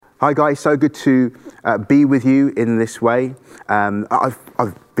Hi guys, so good to be with you in this way.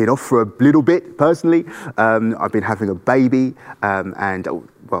 I've been off for a little bit personally. I've been having a baby,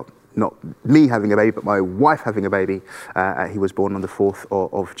 well, not me having a baby, but my wife having a baby. He was born on the 4th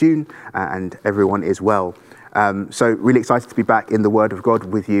of June, and everyone is well. So really excited to be back in the Word of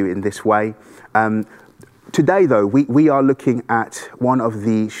God with you in this way. Today, though, we are looking at one of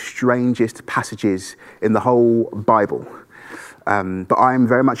the strangest passages in the whole Bible. But I'm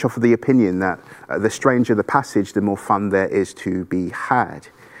very much of the opinion that the stranger the passage, the more fun there is to be had.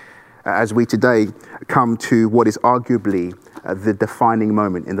 As we today come to what is arguably the defining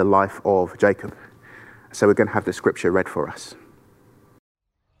moment in the life of Jacob. So we're going to have the scripture read for us.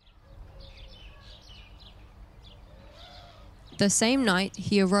 The same night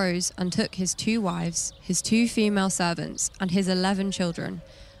he arose and took his 2 wives, his 2 female servants, and his 11 children,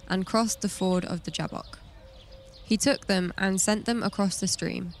 and crossed the ford of the Jabbok. He took them and sent them across the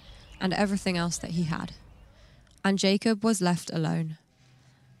stream, and everything else that he had. And Jacob was left alone.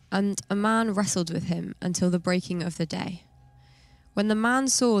 And a man wrestled with him until the breaking of the day. When the man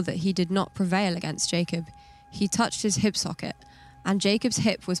saw that he did not prevail against Jacob, he touched his hip socket, and Jacob's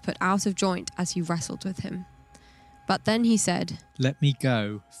hip was put out of joint as he wrestled with him. But then he said, "Let me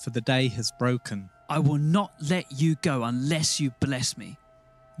go, for the day has broken." "I will not let you go unless you bless me."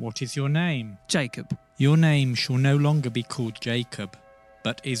 "What is your name?" "Jacob." "Your name shall no longer be called Jacob,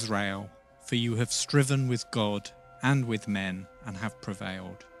 but Israel, for you have striven with God and with men and have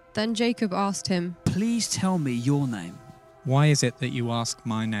prevailed." Then Jacob asked him, "Please tell me your name." "Why is it that you ask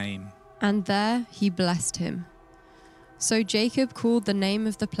my name?" And there he blessed him. So Jacob called the name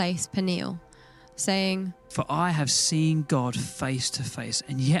of the place Peniel, saying, "For I have seen God face to face,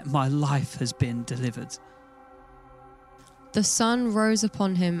 and yet my life has been delivered." The sun rose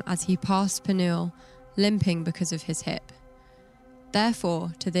upon him as he passed Peniel, limping because of his hip.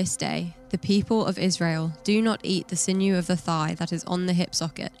 Therefore, to this day, the people of Israel do not eat the sinew of the thigh that is on the hip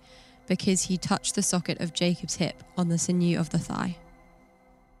socket, because he touched the socket of Jacob's hip on the sinew of the thigh.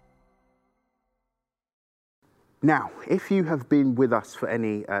 Now, if you have been with us for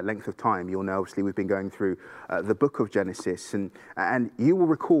any length of time, you'll know obviously we've been going through the book of Genesis, and you will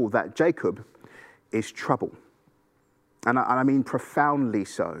recall that Jacob is trouble. And I mean profoundly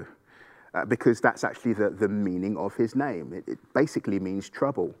so, because that's actually the meaning of his name. It basically means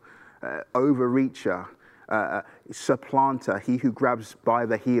trouble, overreacher, supplanter, he who grabs by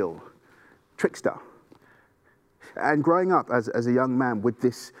the heel, trickster. And growing up as a young man with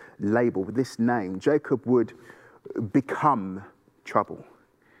this label, with this name, Jacob would become trouble.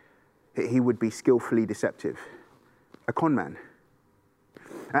 He would be skillfully deceptive, a con man.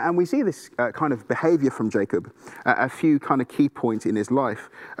 And we see this kind of behavior from Jacob, a few kind of key points in his life.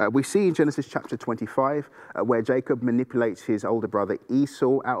 We see in Genesis chapter 25, where Jacob manipulates his older brother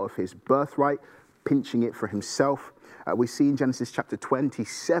Esau out of his birthright, pinching it for himself. We see in Genesis chapter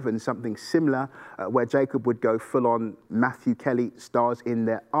 27 something similar, where Jacob would go full on Matthew Kelly stars in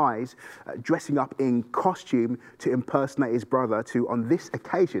their eyes, dressing up in costume to impersonate his brother to, on this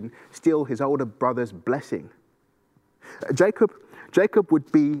occasion, steal his older brother's blessing. Jacob would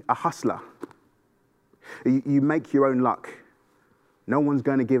be a hustler. You make your own luck. No one's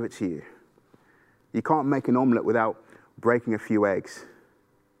going to give it to you. You can't make an omelette without breaking a few eggs.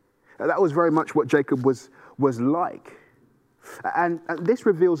 That was very much what Jacob was like. And this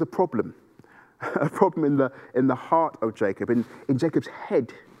reveals a problem in the heart of Jacob, in Jacob's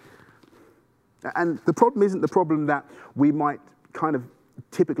head. And the problem isn't the problem that we might kind of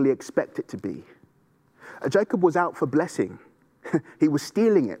typically expect it to be. Jacob was out for blessing. He was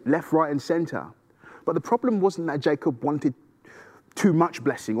stealing it left, right, and center. But the problem wasn't that Jacob wanted too much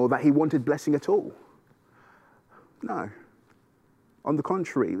blessing or that he wanted blessing at all. No. On the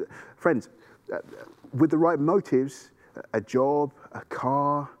contrary, friends, with the right motives, a job, a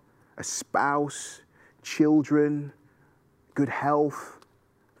car, a spouse, children, good health,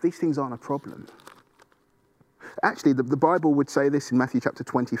 these things aren't a problem. Actually, the Bible would say this in Matthew chapter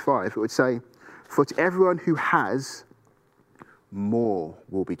 25. It would say, "For to everyone who has, more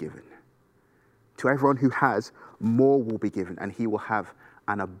will be given. To everyone who has, more will be given, and he will have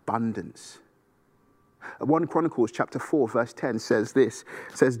an abundance." 1 Chronicles chapter 4 verse 10 says this,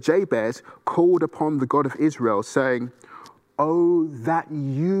 says, "Jabez called upon the God of Israel, saying, 'Oh, that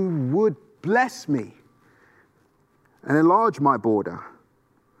you would bless me and enlarge my border,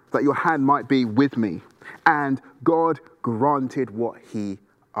 that your hand might be with me.' And God granted what he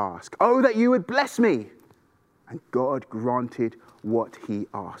asked." Oh, that you would bless me. And God granted what he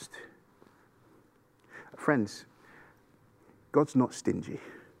asked. Friends, God's not stingy.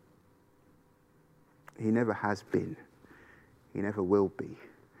 He never has been. He never will be.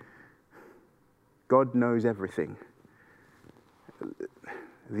 God knows everything.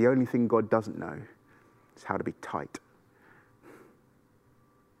 The only thing God doesn't know is how to be tight.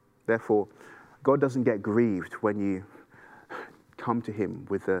 Therefore, God doesn't get grieved when you come to him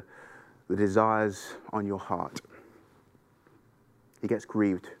with the desires on your heart. He gets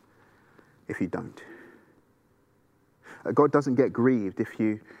grieved if you don't. God doesn't get grieved if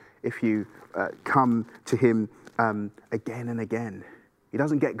you come to him again and again. He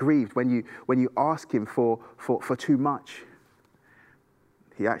doesn't get grieved when you ask him for too much.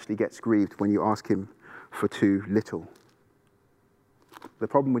 He actually gets grieved when you ask him for too little. The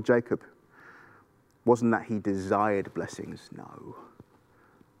problem with Jacob wasn't that he desired blessings, no.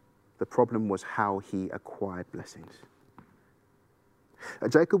 The problem was how he acquired blessings.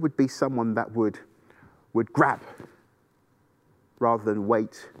 Jacob would be someone that would grab rather than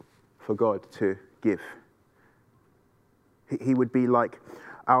wait for God to give. He would be like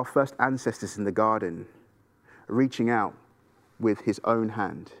our first ancestors in the garden, reaching out with his own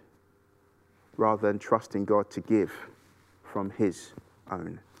hand rather than trusting God to give from his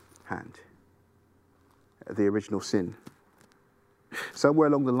own hand. The original sin. Somewhere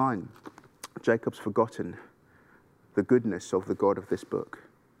along the line, Jacob's forgotten the goodness of the God of this book.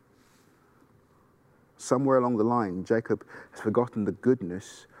 Somewhere along the line, Jacob has forgotten the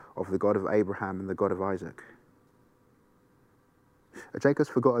goodness of the God of Abraham and the God of Isaac. Jacob's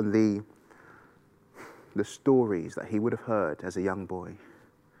forgotten the stories that he would have heard as a young boy.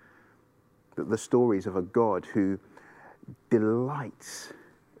 The stories of a God who delights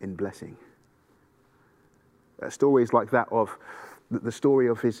in blessing. Stories like that of the story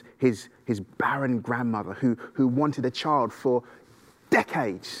of his barren grandmother who wanted a child for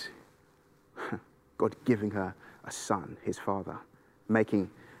decades. God giving her a son, his father, making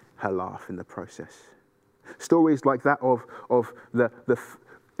her laugh in the process. Stories like that of the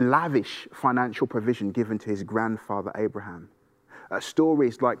lavish financial provision given to his grandfather Abraham.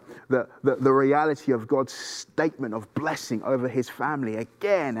 Stories like the reality of God's statement of blessing over his family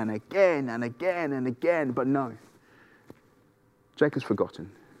again and again and again and again. But no, Jacob's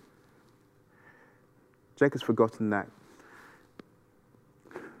forgotten. Jacob's forgotten that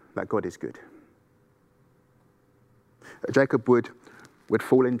God is good. Jacob would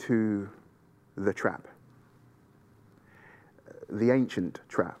fall into the trap. The ancient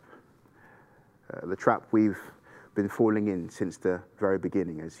trap. The trap we've been falling in since the very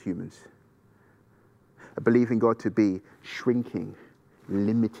beginning as humans. Believing God to be shrinking,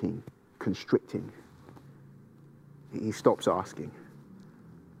 limiting, constricting. He stops asking,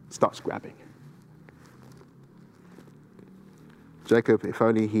 starts grabbing. Jacob, if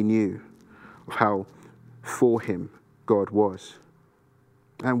only he knew of how for him God was.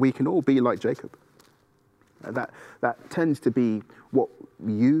 And we can all be like Jacob. That tends to be what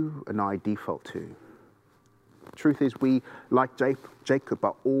you and I default to. Truth is, we, like Jacob,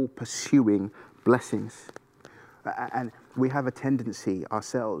 are all pursuing blessings. And we have a tendency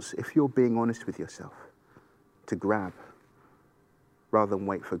ourselves, if you're being honest with yourself, to grab rather than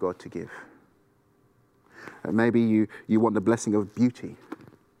wait for God to give. Maybe you want the blessing of beauty,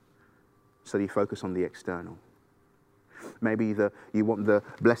 so you focus on the external. Maybe you want the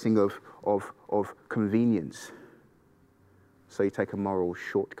blessing of convenience, so you take a moral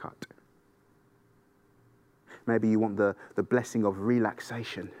shortcut. Maybe you want the blessing of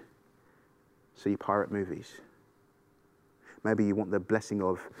relaxation, so you pirate movies. Maybe you want the blessing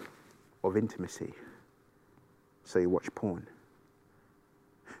of intimacy, so you watch porn.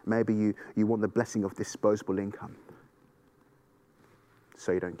 Maybe you want the blessing of disposable income,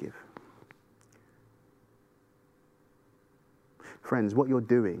 so you don't give. Friends, what you're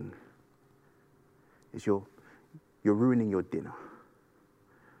doing is you're ruining your dinner.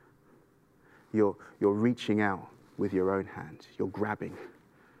 You're reaching out with your own hand. You're grabbing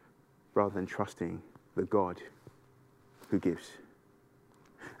rather than trusting the God who gives,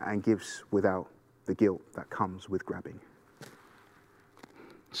 and gives without the guilt that comes with grabbing.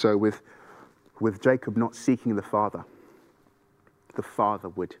 So with Jacob not seeking the Father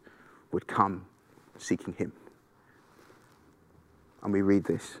would come seeking him. And we read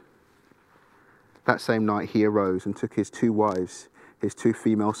this. That same night he arose and took his 2 wives, his 2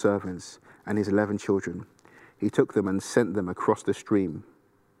 female servants, and his 11 children. He took them and sent them across the stream,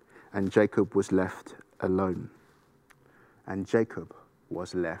 and Jacob was left alone. And Jacob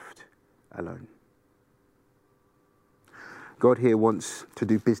was left alone. God here wants to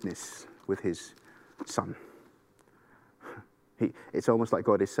do business with his son. It's almost like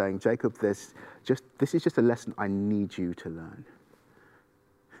God is saying, Jacob, this is just a lesson I need you to learn.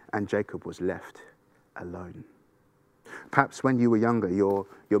 And Jacob was left alone. Perhaps when you were younger, your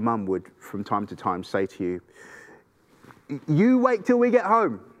mum would from time to time say to you, "You wait till we get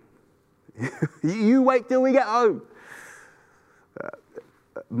home. You wait till we get home."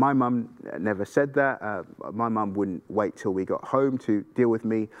 My mum never said that. My mum wouldn't wait till we got home to deal with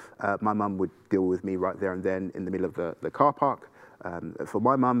me. My mum would deal with me right there and then in the middle of the car park. For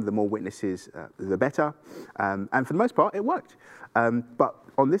my mum, the more witnesses, the better. And for the most part, it worked. But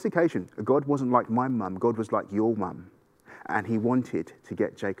on this occasion, God wasn't like my mum. God was like your mum. And he wanted to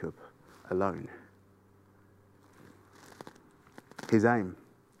get Jacob alone. His aim: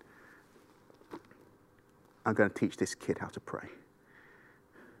 I'm going to teach this kid how to pray.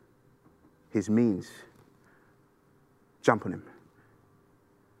 His means: jump on him,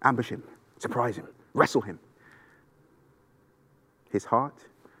 ambush him, surprise him, wrestle him. His heart: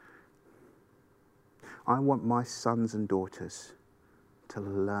 I want my sons and daughters to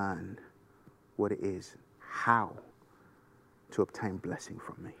learn what it is, how to obtain blessing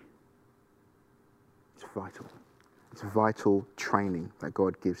from me. It's vital. It's vital training that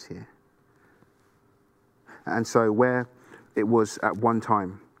God gives here. And so where it was at one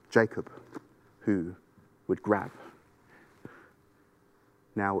time Jacob who would grab,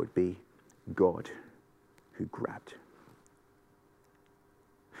 now it would be God who grabbed.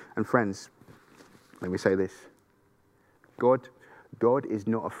 And friends, let me say this. God is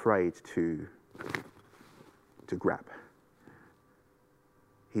not afraid to grab.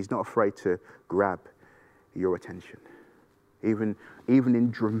 He's not afraid to grab your attention. Even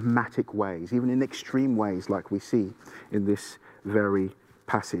in dramatic ways, even in extreme ways like we see in this very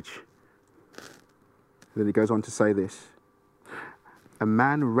passage. Then he goes on to say this: a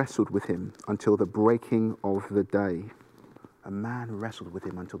man wrestled with him until the breaking of the day. A man wrestled with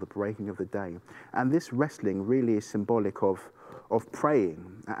him until the breaking of the day. And this wrestling really is symbolic of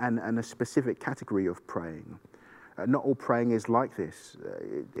praying and a specific category of praying. Not all praying is like this.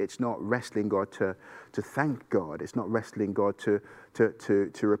 It's not wrestling God to thank God. It's not wrestling God to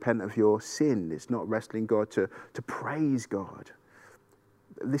repent of your sin. It's not wrestling God to praise God.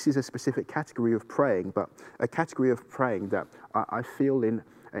 This is a specific category of praying, but a category of praying that I feel in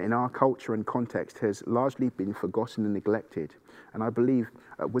our culture and context has largely been forgotten and neglected. And I believe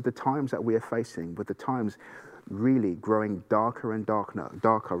with the times that we are facing, with the times really growing darker and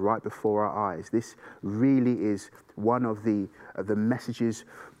darker right before our eyes, this really is one of the messages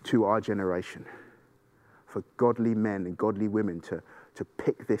to our generation. For godly men and godly women to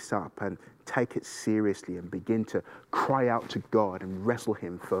pick this up and take it seriously and begin to cry out to God and wrestle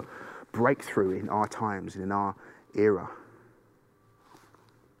him for breakthrough in our times and in our era.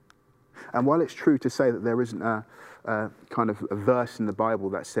 And while it's true to say that there isn't a kind of a verse in the Bible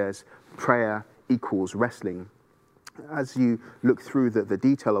that says prayer equals wrestling, as you look through the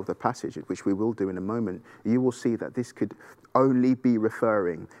detail of the passage, which we will do in a moment, you will see that this could only be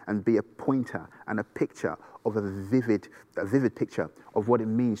referring and be a pointer and a picture of a vivid picture of what it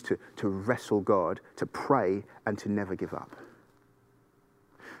means to wrestle God, to pray and to never give up.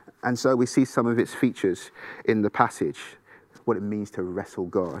 And so we see some of its features in the passage, what it means to wrestle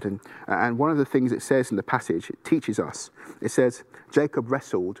God. And one of the things it says in the passage, it teaches us, it says, Jacob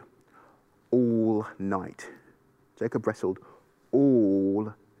wrestled all night. Jacob wrestled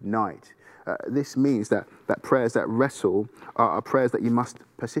all night. This means that prayers that wrestle are prayers that you must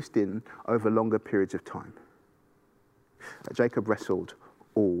persist in over longer periods of time. Jacob wrestled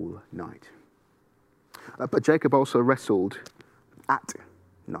all night. But Jacob also wrestled at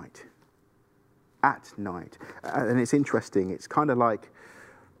night. At night. And it's interesting. It's kind of like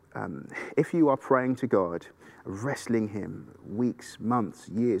if you are praying to God, wrestling him weeks, months,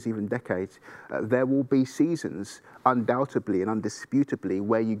 years, even decades, there will be seasons, undoubtedly and undisputably,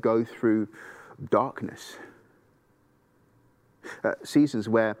 where you go through darkness. Seasons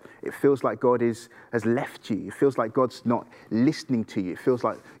where it feels like God has left you. It feels like God's not listening to you. It feels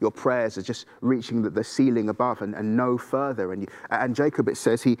like your prayers are just reaching the ceiling above and no further. And Jacob, it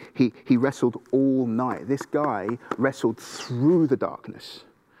says, he wrestled all night. This guy wrestled through the darkness.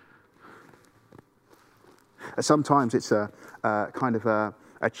 Sometimes it's a kind of a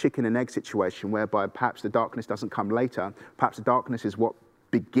chicken and egg situation whereby perhaps the darkness doesn't come later. Perhaps the darkness is what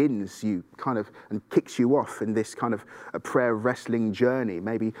begins you kind of and kicks you off in this kind of a prayer wrestling journey.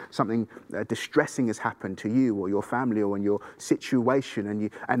 Maybe something distressing has happened to you or your family or in your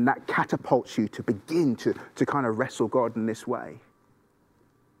situation, and that catapults you to begin to kind of wrestle God in this way.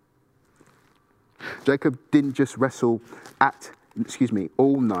 Jacob didn't just wrestle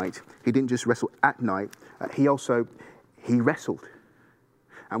all night. He didn't just wrestle at night. He wrestled.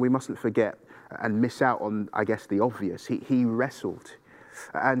 And we mustn't forget and miss out on, I guess, the obvious. He wrestled.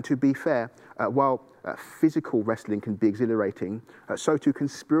 And to be fair, while physical wrestling can be exhilarating, so too can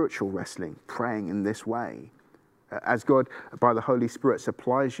spiritual wrestling, praying in this way. As God, by the Holy Spirit,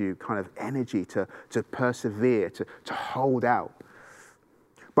 supplies you kind of energy to persevere, to hold out.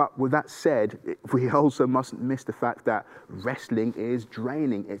 But with that said, we also mustn't miss the fact that wrestling is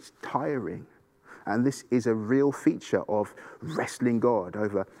draining, it's tiring. And this is a real feature of wrestling God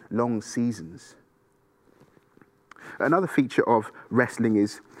over long seasons. Another feature of wrestling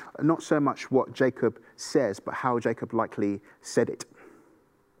is not so much what Jacob says, but how Jacob likely said it.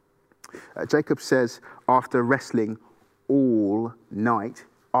 Jacob says, after wrestling all night,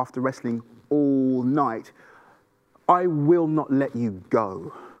 I will not let you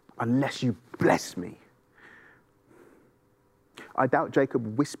go unless you bless me. I doubt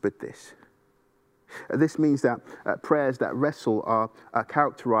Jacob whispered this. This means that prayers that wrestle are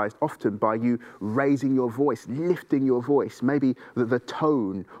characterized often by you raising your voice, lifting your voice. Maybe the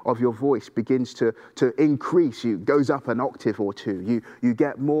tone of your voice begins to increase. You goes up an octave or two. You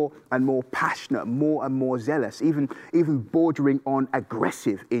get more and more passionate, more and more zealous, even bordering on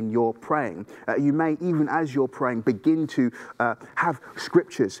aggressive in your praying. You may, even as you're praying, begin to have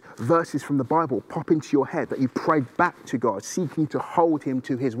scriptures, verses from the Bible pop into your head that you pray back to God, seeking to hold him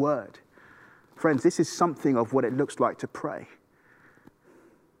to his word. Friends, this is something of what it looks like to pray.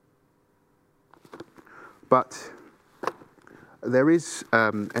 But there is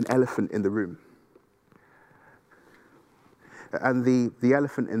an elephant in the room. And the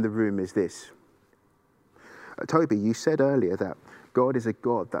elephant in the room is this. Toby, you said earlier that God is a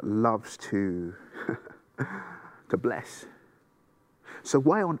God that loves to bless. So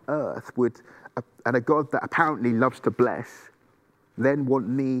why on earth would a God that apparently loves to bless then want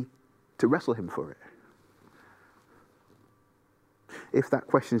me to wrestle him for it? If that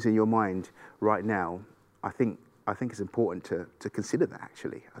question's in your mind right now, I think it's important to consider that,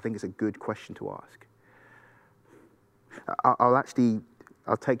 actually. I think it's a good question to ask.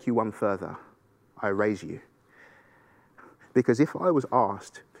 I'll take you one further. I raise you. Because if I was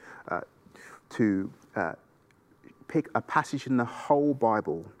asked to pick a passage in the whole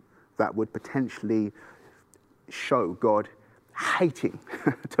Bible that would potentially show God hating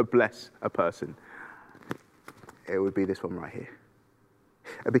to bless a person, it would be this one right here.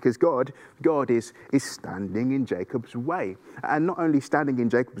 Because God is standing in Jacob's way. And not only standing in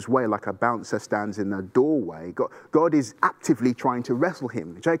Jacob's way like a bouncer stands in a doorway, God is actively trying to wrestle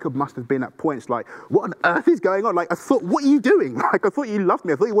him. Jacob must have been at points like, what on earth is going on? Like, I thought, what are you doing? Like, I thought you loved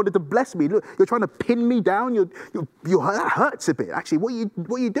me. I thought you wanted to bless me. Look, you're trying to pin me down. That hurts a bit. Actually, what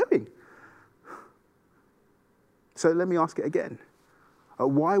are you doing? So let me ask it again.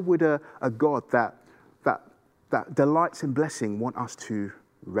 Why would a God that delights in blessing want us to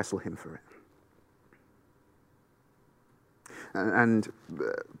wrestle him for it? And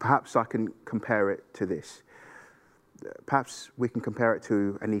perhaps I can compare it to this. Perhaps we can compare it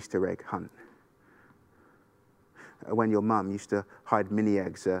to an Easter egg hunt. When your mum used to hide mini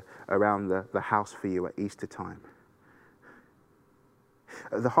eggs around the house for you at Easter time.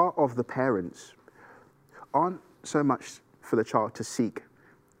 The heart of the parents aren't so much for the child to seek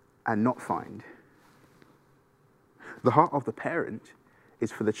and not find. The heart of the parent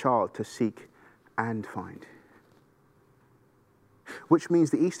is for the child to seek and find. Which means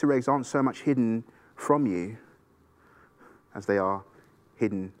the Easter eggs aren't so much hidden from you as they are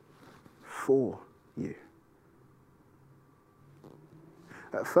hidden for you.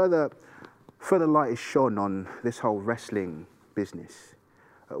 Further light is shone on this whole wrestling business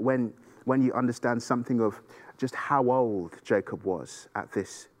when you understand something of just how old Jacob was at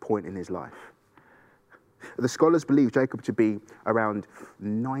this point in his life. The scholars believe Jacob to be around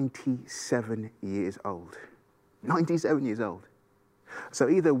 97 years old. 97 years old. So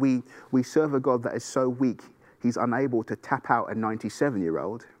either we serve a God that is so weak he's unable to tap out a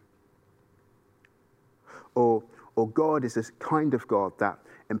 97-year-old, or God is this kind of God that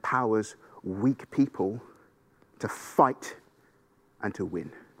empowers weak people to fight and to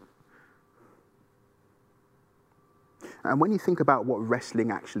win. And when you think about what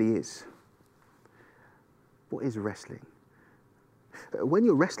wrestling actually is, what is wrestling? When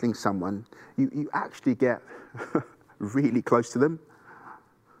you're wrestling someone, you actually get really close to them,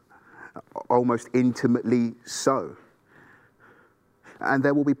 almost intimately so. And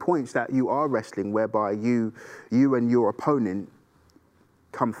there will be points that you are wrestling whereby you and your opponent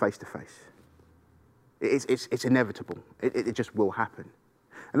come face to face. It's inevitable. It just will happen.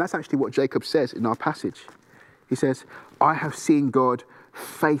 And that's actually what Jacob says in our passage. He says, I have seen God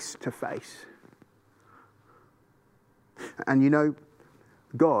face to face. And you know,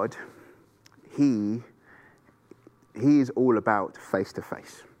 God, he He is all about face to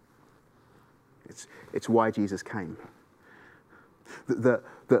face. It's why Jesus came. The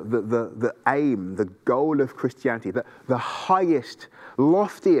aim, the goal of Christianity, the highest,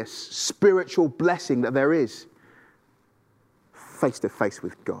 loftiest spiritual blessing that there is, face to face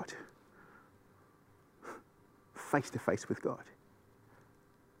with God. Face to face with God.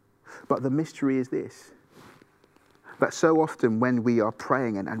 But the mystery is this, that so often when we are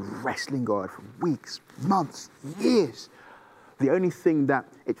praying and wrestling God for weeks, months, years, the only thing that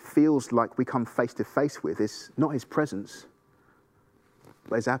it feels like we come face to face with is not his presence,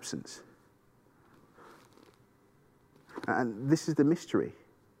 but his absence. And this is the mystery.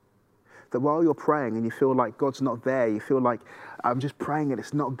 That while you're praying and you feel like God's not there, you feel like I'm just praying and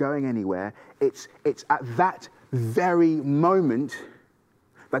it's not going anywhere, it's at that very moment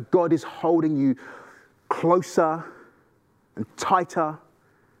that God is holding you closer and tighter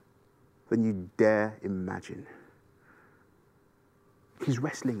than you dare imagine. He's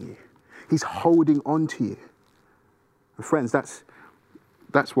wrestling you. He's holding on to you. And friends,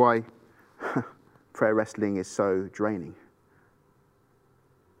 that's why prayer wrestling is so draining.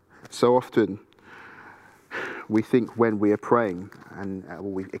 So often we think when we are praying, and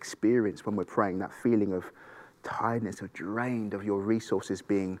we experience when we're praying that feeling of tiredness or drained, of your resources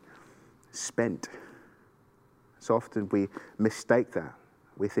being spent. So often we mistake that.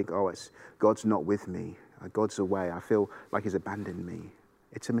 We think, oh, it's God's not with me. God's away. I feel like he's abandoned me.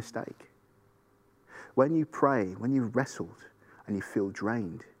 It's a mistake. When you pray, when you've wrestled and you feel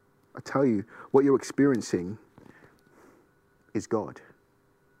drained, I tell you, what you're experiencing is God.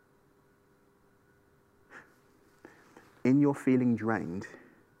 In your feeling drained,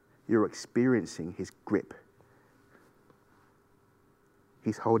 you're experiencing his grip.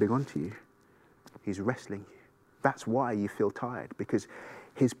 He's holding on to you. He's wrestling you. That's why you feel tired, because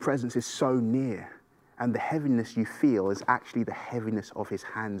his presence is so near, and the heaviness you feel is actually the heaviness of his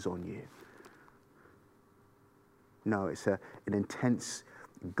hands on you. No, it's an intense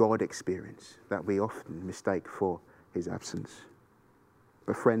God experience that we often mistake for his absence.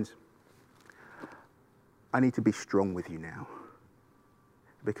 But friends, I need to be strong with you now,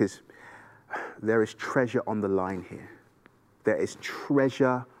 because there is treasure on the line here. There is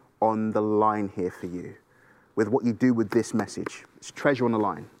treasure on the line here for you with what you do with this message. It's treasure on the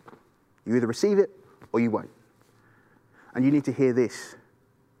line. You either receive it or you won't. And you need to hear this,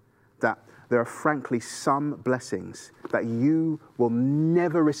 that there are frankly some blessings that you will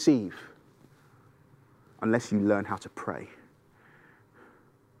never receive unless you learn how to pray.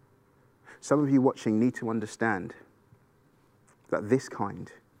 Some of you watching need to understand that this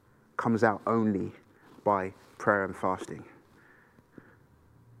kind comes out only by prayer and fasting.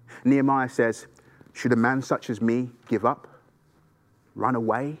 Nehemiah says, should a man such as me give up, run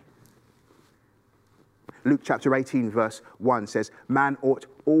away? Luke chapter 18 verse 1 says, man ought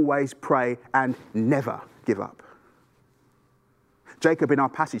always pray and never give up. Jacob in our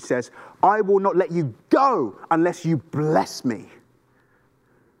passage says, I will not let you go unless you bless me.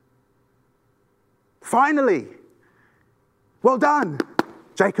 Finally, well done,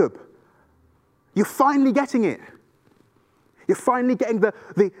 Jacob. You're finally getting it. You're finally getting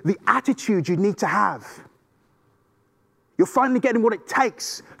the attitude you need to have. You're finally getting what it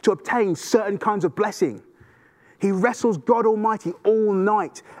takes to obtain certain kinds of blessing. He wrestles God Almighty all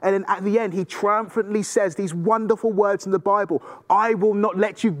night. And then at the end, he triumphantly says these wonderful words in the Bible. I will not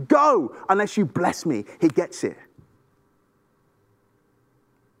let you go unless you bless me. He gets it.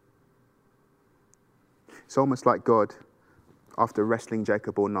 It's almost like God, after wrestling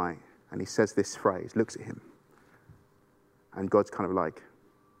Jacob all night, and he says this phrase, looks at him. And God's kind of like,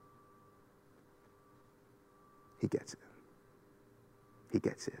 he gets it. He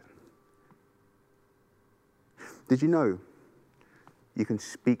gets it. Did you know you can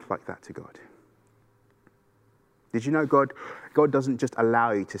speak like that to God? Did you know God doesn't just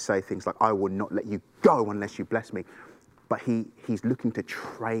allow you to say things like, I will not let you go unless you bless me, but he's looking to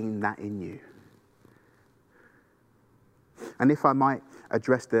train that in you. And if I might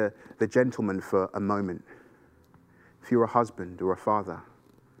address the gentleman for a moment, if you're a husband or a father,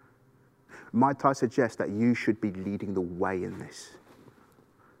 might I suggest that you should be leading the way in this?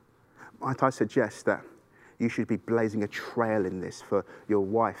 Might I suggest that you should be blazing a trail in this for your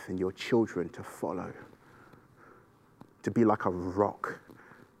wife and your children to follow? To be like a rock.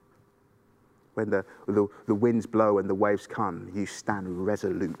 When the winds blow and the waves come, you stand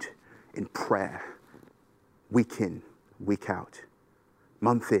resolute in prayer, week in, week out,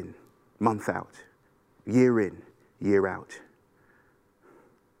 month in, month out, year in, year out.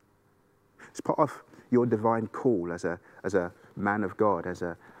 It's part of your divine call as a man of God, as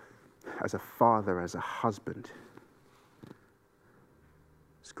a father, as a husband,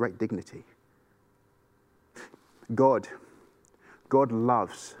 It's great dignity. God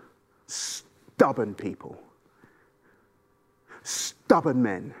loves stubborn people, stubborn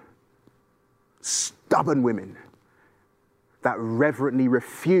men, stubborn women that reverently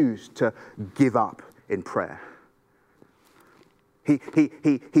refuse to give up in prayer.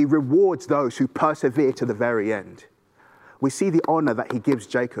 He rewards those who persevere to the very end. We see the honor that he gives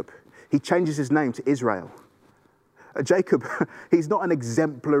Jacob. He changes his name to Israel. Jacob, he's not an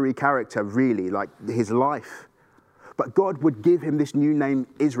exemplary character, really, like his life. But God would give him this new name,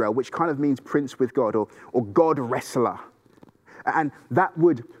 Israel, which kind of means prince with God or God wrestler. And that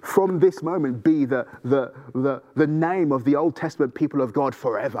would, from this moment, be the name of the Old Testament people of God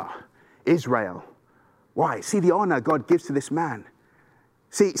forever. Israel. Why? See the honor God gives to this man.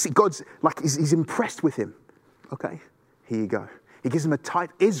 See, God's like, he's impressed with him. Okay, here you go. He gives him a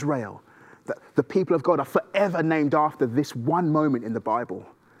type, Israel. The people of God are forever named after this one moment in the Bible.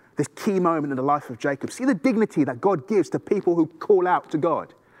 This key moment in the life of Jacob. See the dignity that God gives to people who call out to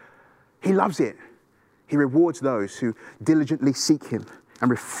God. He loves it. He rewards those who diligently seek him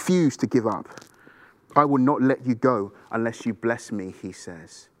and refuse to give up. I will not let you go unless you bless me, he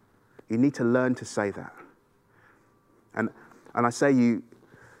says. You need to learn to say that. And I say you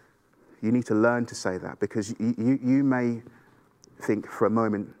need to learn to say that, because you may think for a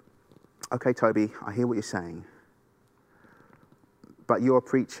moment, okay, Toby, I hear what you're saying, but you're a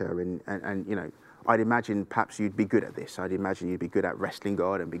preacher and you know, I'd imagine perhaps you'd be good at this. I'd imagine you'd be good at wrestling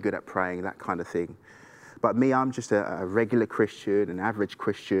God and be good at praying, that kind of thing. But me, I'm just a regular Christian, an average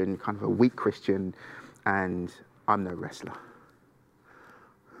Christian, kind of a weak Christian, and I'm no wrestler.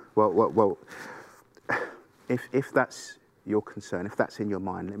 Well, if that's your concern, if that's in your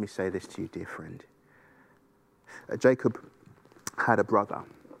mind, let me say this to you, dear friend. Jacob had a brother.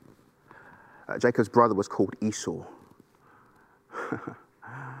 Jacob's brother was called Esau.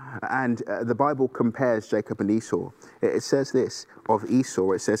 And the Bible compares Jacob and Esau. It says this of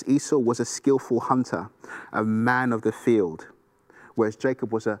Esau. It says Esau was a skillful hunter, a man of the field, whereas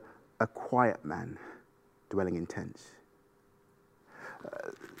Jacob was a quiet man, dwelling in tents.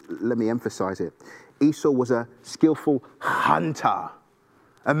 Let me emphasize it. Esau was a skillful hunter,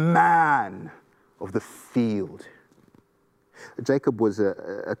 a man of the field. Jacob was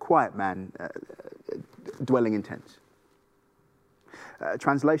a quiet man, dwelling in tents.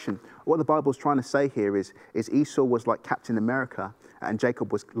 Translation, what the Bible's trying to say here is Esau was like Captain America and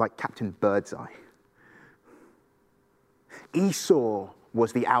Jacob was like Captain Birdseye. Esau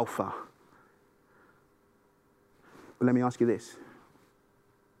was the alpha. But let me ask you this.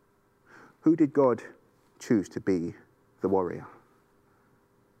 Who did God choose to be the warrior?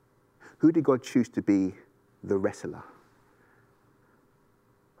 Who did God choose to be the wrestler?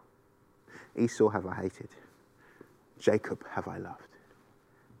 Esau have I hated. Jacob have I loved.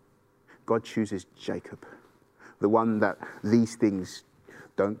 God chooses Jacob, the one that these things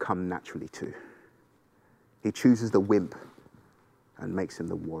don't come naturally to. He chooses the wimp and makes him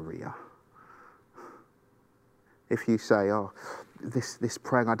the warrior. If you say, oh, this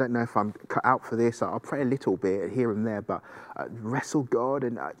praying, I don't know if I'm cut out for this, I'll pray a little bit here and there, but wrestle God.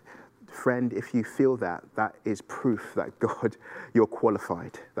 And friend, if you feel that, that is proof that God, you're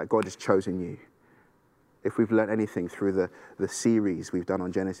qualified, that God has chosen you. If we've learned anything through the series we've done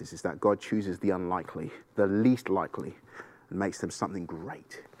on Genesis, is that God chooses the unlikely, the least likely, and makes them something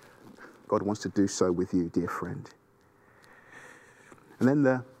great. God wants to do so with you, dear friend. And then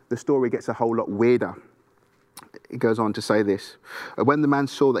the story gets a whole lot weirder. It goes on to say this. When the man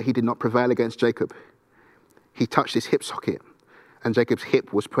saw that he did not prevail against Jacob, he touched his hip socket, and Jacob's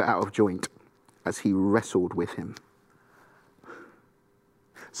hip was put out of joint as he wrestled with him.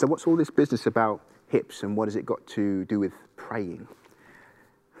 So what's all this business about hips, and what has it got to do with praying?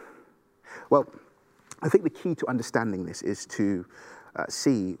 Well, I think the key to understanding this is to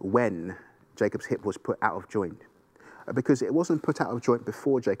see when Jacob's hip was put out of joint. Because it wasn't put out of joint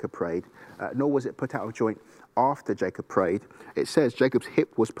before Jacob prayed, nor was it put out of joint after Jacob prayed. It says Jacob's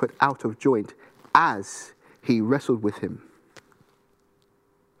hip was put out of joint as he wrestled with him.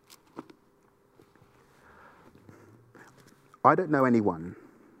 I don't know anyone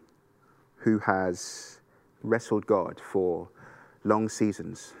who has wrestled God for long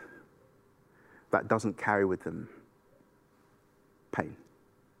seasons that doesn't carry with them pain.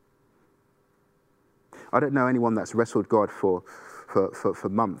 I don't know anyone that's wrestled God for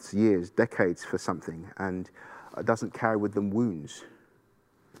months, years, decades for something and doesn't carry with them wounds.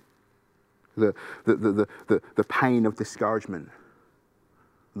 The pain of discouragement,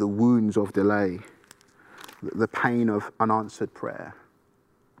 the wounds of delay, the pain of unanswered prayer.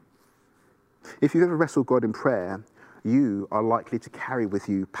 If you've ever wrestled God in prayer, you are likely to carry with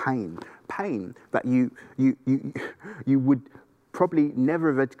you pain that you would probably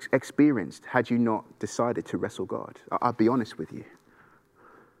never have experienced had you not decided to wrestle God. I'll be honest with you.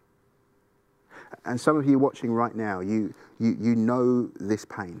 And some of you watching right now, you know this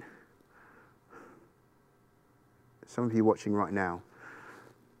pain. Some of you watching right now,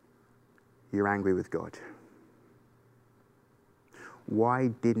 you're angry with God. Why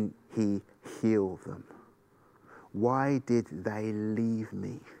didn't he heal them? Why did they leave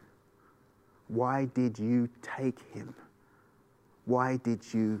me? Why did you take him? Why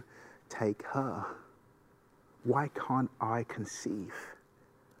did you take her? Why can't I conceive?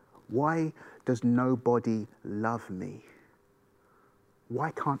 Why does nobody love me?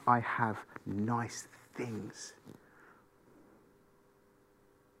 Why can't I have nice things?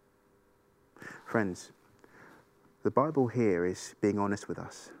 Friends, the Bible here is being honest with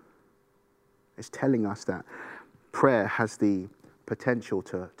us. It's telling us that prayer has the potential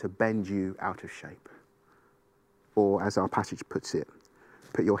to bend you out of shape. Or, as our passage puts it,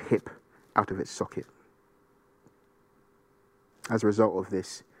 put your hip out of its socket. As a result of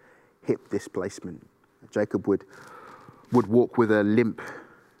this hip displacement, Jacob would walk with a limp,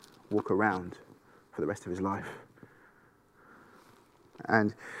 walk around for the rest of his life.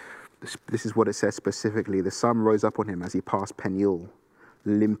 And this is what it says specifically. The sun rose up on him as he passed Peniel,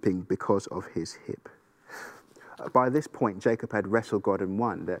 limping because of his hip. By this point, Jacob had wrestled God and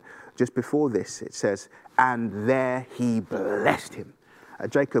won. That just before this, it says, and there he blessed him.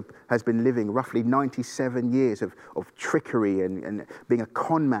 Jacob has been living roughly 97 years of trickery and being a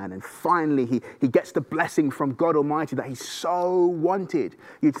con man. And finally, he gets the blessing from God Almighty that he so wanted.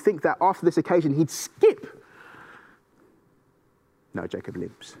 You'd think that after this occasion, he'd skip. No, Jacob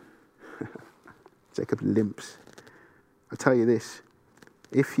limps. Jacob limps. I'll tell you this.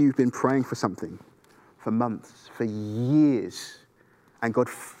 If you've been praying for something for months, for years, and God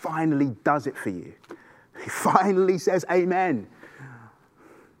finally does it for you, he finally says amen,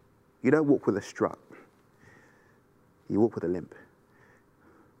 you don't walk with a strut. You walk with a limp.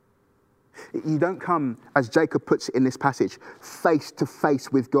 You don't come, as Jacob puts it in this passage, face to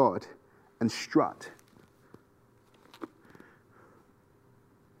face with God and strut.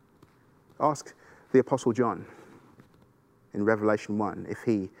 Ask the Apostle John in Revelation 1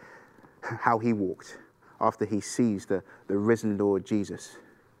 how he walked after he sees the risen Lord Jesus,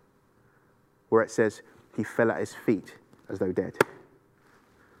 where it says he fell at his feet as though dead.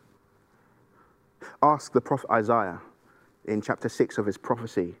 Ask the prophet Isaiah in chapter 6 of his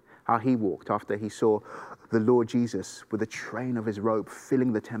prophecy how he walked after he saw the Lord Jesus with the train of his robe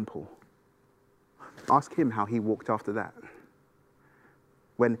filling the temple. Ask him how he walked after that.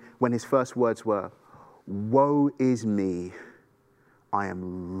 When his first words were, "Woe is me, I am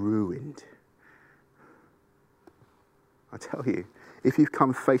ruined." I tell you, if you've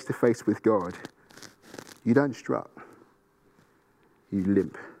come face to face with God, you don't strut, you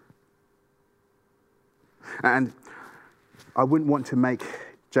limp. And I wouldn't want to make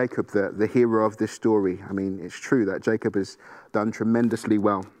Jacob the hero of this story. I mean, it's true that Jacob has done tremendously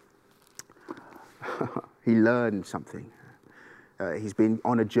well. He learned something. He's been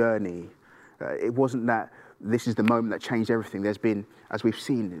on a journey. It wasn't that this is the moment that changed everything. There's been, as we've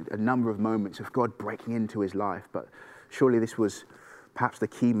seen, a number of moments of God breaking into his life. But surely this was perhaps the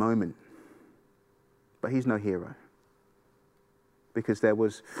key moment. But he's no hero. Because there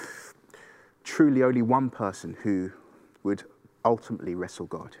was truly only one person who would ultimately wrestle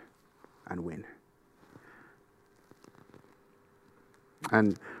God and win.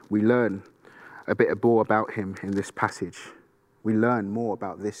 And we learn a bit more about him in this passage. We learn more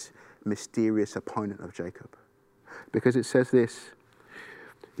about this mysterious opponent of Jacob. Because it says this,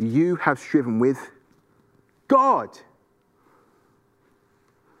 you have striven with God.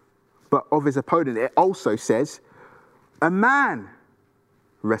 But of his opponent, it also says, a man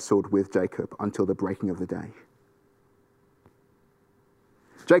wrestled with Jacob until the breaking of the day.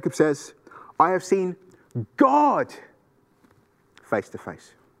 Jacob says, I have seen God face to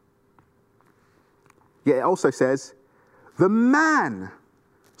face. Yet it also says, the man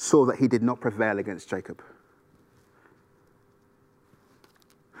saw that he did not prevail against Jacob.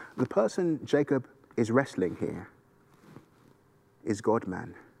 The person Jacob is wrestling here is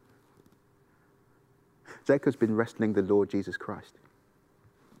God-man. Jacob's been wrestling the Lord Jesus Christ.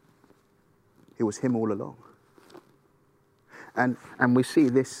 It was him all along. And we see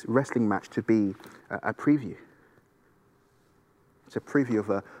this wrestling match to be a preview. It's a preview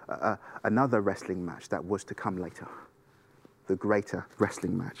of another wrestling match that was to come later. The greater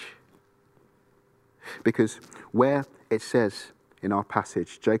wrestling match. Because where it says in our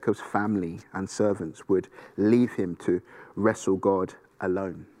passage, Jacob's family and servants would leave him to wrestle God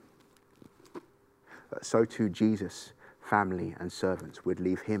alone. So too Jesus' family and servants would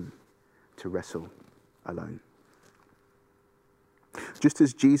leave him to wrestle alone. Just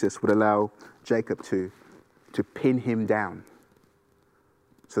as Jesus would allow Jacob to pin him down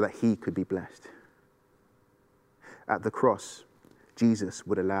so that he could be blessed. At the cross, Jesus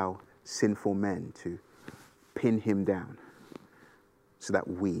would allow sinful men to pin him down so that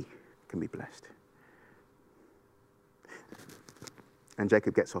we can be blessed. And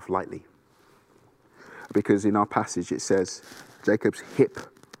Jacob gets off lightly, because in our passage it says Jacob's hip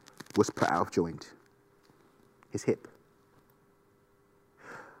was put out of joint. His hip.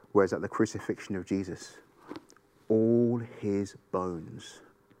 Whereas at the crucifixion of Jesus, all his bones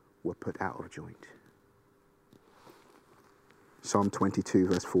were put out of joint. Psalm 22,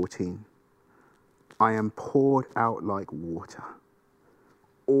 verse 14. I am poured out like water.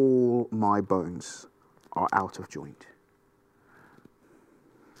 All my bones are out of joint.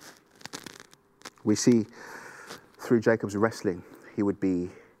 We see through Jacob's wrestling, he would be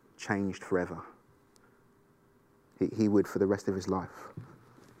changed forever. He would, for the rest of his life,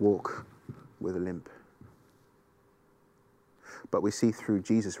 walk with a limp. But we see through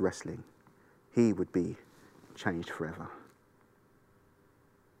Jesus' wrestling, he would be changed forever.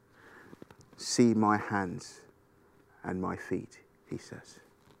 See my hands and my feet, he says.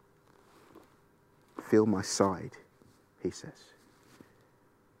 Feel my side, he says.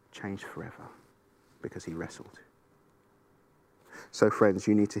 Changed forever, because he wrestled. So friends,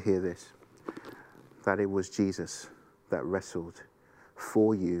 you need to hear this, that it was Jesus that wrestled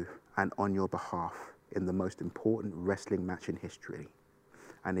for you and on your behalf in the most important wrestling match in history.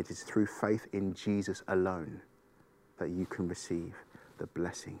 And it is through faith in Jesus alone that you can receive the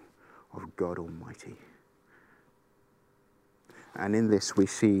blessing of God Almighty. And in this we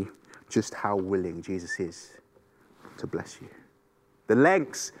see just how willing Jesus is to bless you. The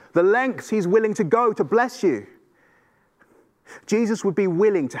lengths he's willing to go to bless you. Jesus would be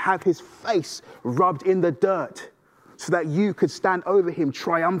willing to have his face rubbed in the dirt so that you could stand over him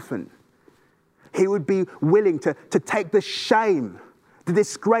triumphant. He would be willing to take the shame, the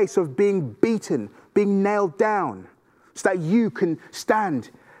disgrace of being beaten, being nailed down, so that you can stand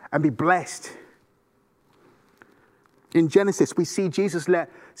and be blessed. In Genesis, we see Jesus let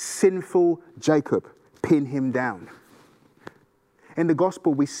sinful Jacob pin him down. In the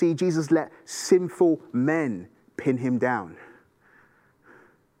gospel, we see Jesus let sinful men pin him down.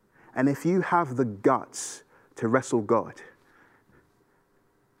 And if you have the guts to wrestle God,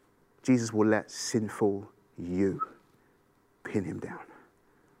 Jesus will let sinful you pin him down.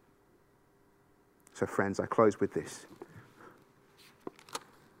 So friends, I close with this.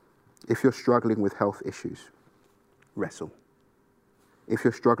 If you're struggling with health issues, wrestle. If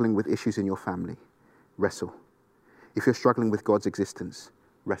you're struggling with issues in your family, wrestle. If you're struggling with God's existence,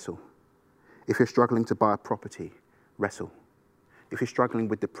 wrestle. If you're struggling to buy a property, wrestle. If you're struggling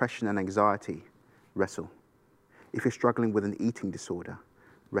with depression and anxiety, wrestle. If you're struggling with an eating disorder,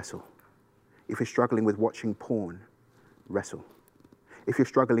 wrestle. If you're struggling with watching porn, wrestle. If you're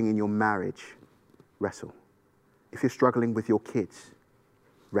struggling in your marriage, wrestle. If you're struggling with your kids,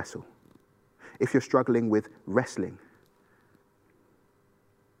 wrestle. If you're struggling with wrestling,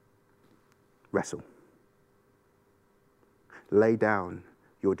 wrestle. Lay down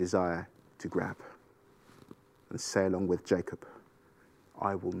your desire to grab and say along with Jacob,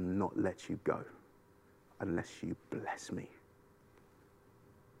 I will not let you go unless you bless me.